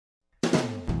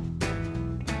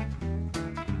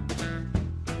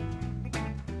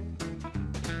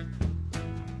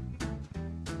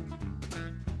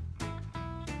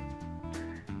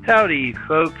Howdy,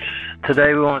 folks.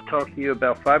 Today we want to talk to you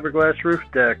about fiberglass roof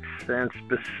decks and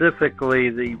specifically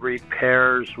the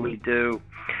repairs we do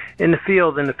in the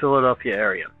field in the Philadelphia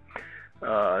area.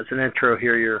 As an intro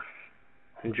here, you're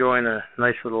enjoying a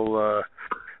nice little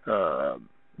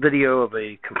video of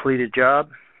a completed job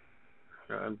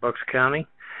in Bucks County.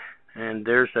 And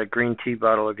there's that green tea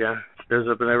bottle again. It shows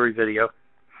up in every video.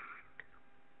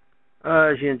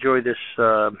 As you enjoy this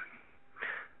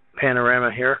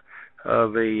panorama here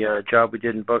of a job we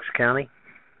did in Bucks County,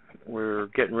 we're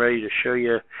getting ready to show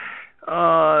you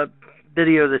a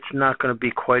video that's not going to be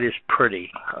quite as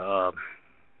pretty.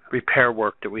 Repair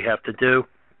work that we have to do,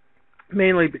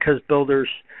 mainly because builders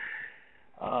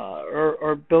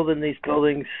are building these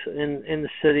buildings in the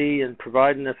city and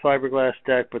providing a fiberglass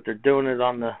deck, but they're doing it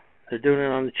on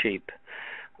the cheap.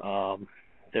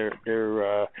 They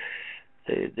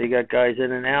got guys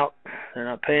in and out. They're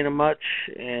not paying them much,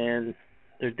 and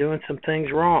they're doing some things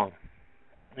wrong.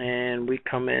 And we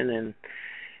come in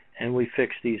and we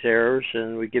fix these errors,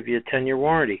 and we give you a 10-year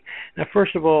warranty. Now,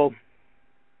 first of all,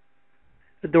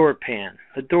 the door pan.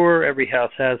 The door, every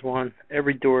house has one.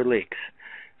 Every door leaks.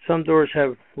 Some doors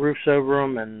have roofs over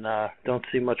them and don't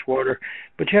see much water,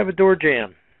 but you have a door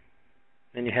jamb,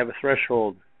 and you have a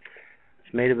threshold.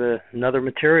 It's made of another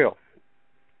material,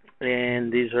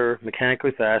 and these are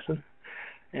mechanically fastened,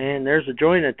 and there's a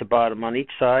joint at the bottom on each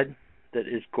side that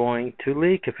is going to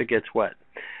leak if it gets wet.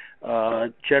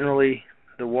 Generally,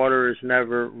 the water is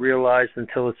never realized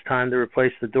until it's time to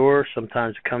replace the door.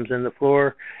 Sometimes it comes in the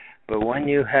floor, but when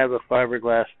you have a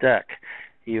fiberglass deck,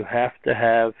 you have to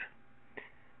have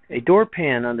a door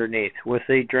pan underneath with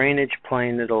a drainage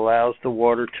plane that allows the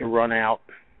water to run out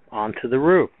onto the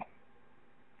roof.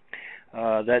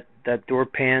 That door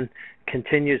pan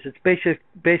continues. It's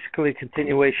basically a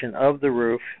continuation of the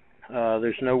roof.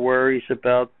 There's no worries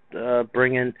about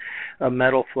bringing a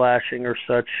metal flashing or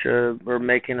such, or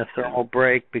making a thermal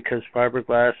break, because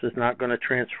fiberglass is not going to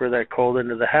transfer that cold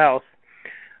into the house.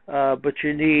 But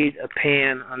you need a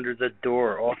pan under the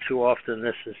door. All too often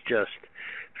this is just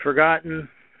forgotten.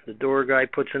 The door guy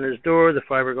puts in his door, the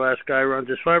fiberglass guy runs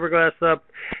his fiberglass up,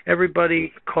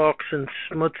 everybody caulks and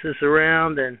smutzes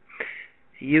around, and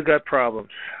you got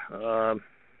problems.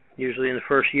 Usually in the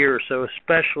first year or so,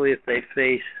 especially if they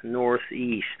face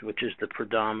northeast, which is the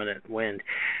predominant wind.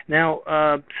 Now,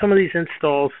 some of these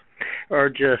installs are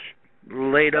just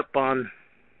laid up on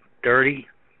dirty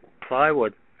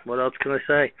plywood. What else can I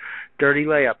say? Dirty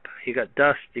layup. You got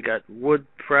dust, you got wood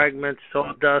fragments,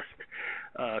 sawdust,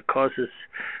 causes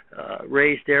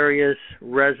raised areas,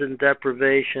 resin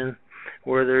deprivation,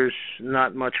 where there's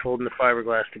not much holding the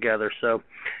fiberglass together. So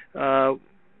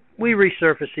we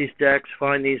resurface these decks,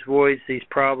 find these voids, these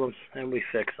problems, and we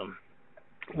fix them.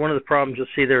 One of the problems you'll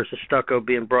see there is the stucco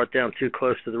being brought down too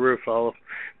close to the roof. I'll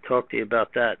talk to you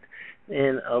about that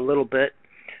in a little bit.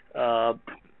 But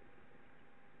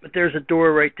there's a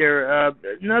door right there.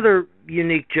 Another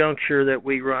unique juncture that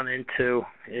we run into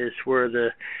is where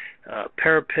the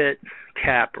parapet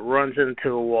cap runs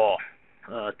into a wall,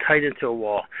 tight into a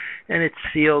wall, and it's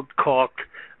sealed, caulked,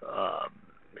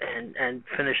 and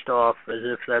finished off as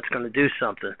if that's going to do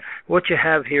something. What you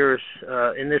have here is,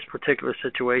 in this particular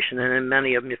situation, and in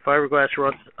many of them, your fiberglass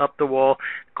runs up the wall,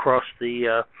 across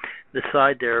the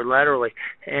side there laterally,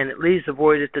 and it leaves a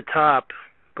void at the top.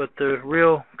 But the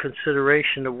real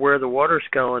consideration of where the water's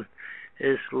going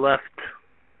is left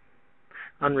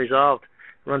unresolved.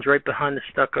 It runs right behind the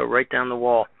stucco, right down the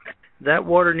wall. That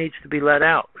water needs to be let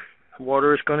out.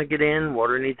 Water is going to get in,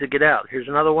 water needs to get out. Here's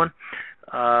another one.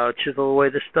 Chisel away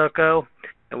the stucco,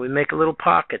 and we make a little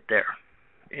pocket there.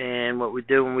 And what we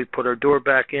do when we put our door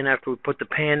back in after we put the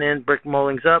pan in, brick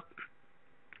moldings up,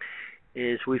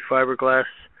 is we retrofit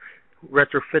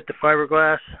the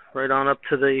fiberglass right on up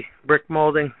to the brick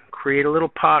molding, create a little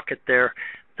pocket there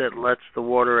that lets the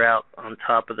water out on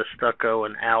top of the stucco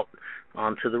and out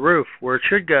onto the roof where it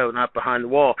should go, not behind the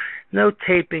wall. No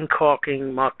taping,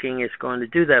 caulking, mucking is going to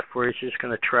do that for you. It's just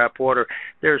going to trap water.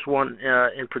 There's one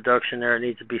in production there. It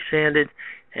needs to be sanded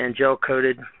and gel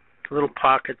coated, a little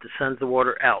pocket that sends the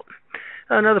water out.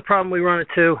 Another problem we run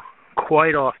into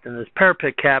quite often is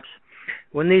parapet caps.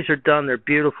 When these are done, they're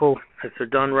beautiful if they're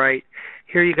done right.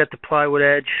 Here you got the plywood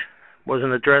edge,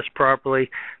 wasn't addressed properly.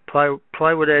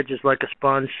 Plywood edge is like a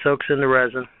sponge, soaks in the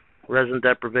resin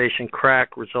deprivation,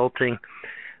 crack, resulting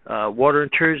water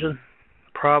intrusion,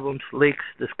 problems, leaks.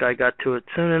 This guy got to it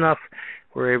soon enough.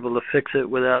 We're able to fix it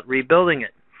without rebuilding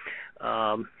it.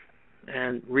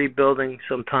 And rebuilding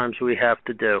sometimes we have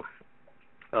to do.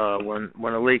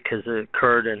 When a leak has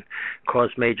occurred and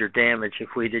caused major damage, if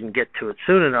we didn't get to it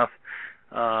soon enough,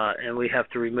 and we have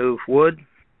to remove wood,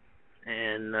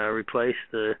 and replace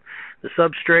the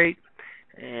substrate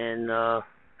and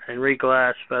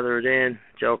reglass, feather it in,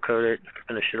 gel coat it,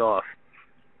 finish it off.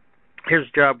 Here's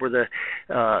a job where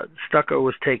the stucco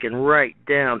was taken right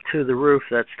down to the roof.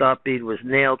 That stop bead was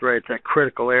nailed right at that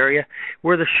critical area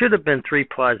where there should have been 3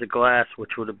 plies of glass,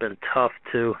 which would have been tough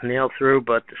to nail through,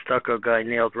 but the stucco guy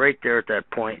nailed right there at that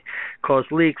point.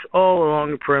 Caused leaks all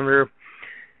along the perimeter,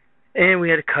 and we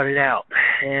had to cut it out.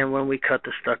 And when we cut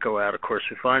the stucco out, of course,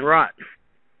 we find rot.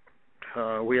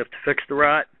 We have to fix the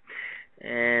rot,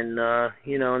 and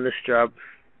you know, in this job,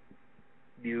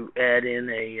 you add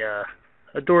in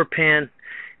a door pan,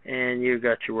 and you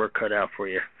got your work cut out for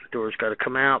you. The door's got to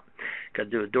come out. Got to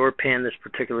do a door pan. This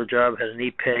particular job has an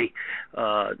Ipe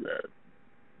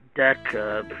deck,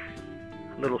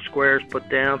 little squares put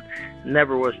down.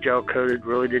 Never was gel coated.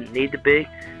 Really didn't need to be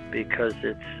because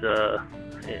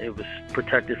it was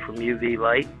protected from UV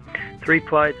light.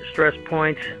 3-ply distress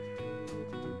points,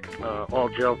 all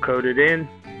gel coated in,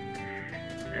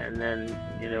 and then,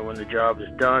 you know, when the job is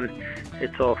done,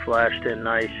 it's all flashed in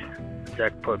nice.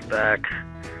 Deck put back,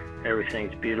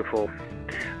 everything's beautiful.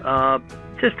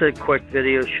 Just a quick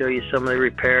video show you some of the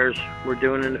repairs we're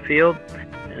doing in the field,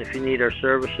 and if you need our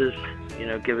services, you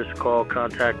know, give us a call,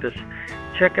 contact us.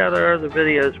 Check out our other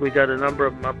videos. We got a number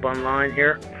of them up online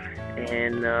here,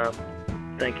 and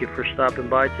thank you for stopping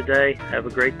by today. Have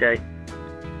a great day.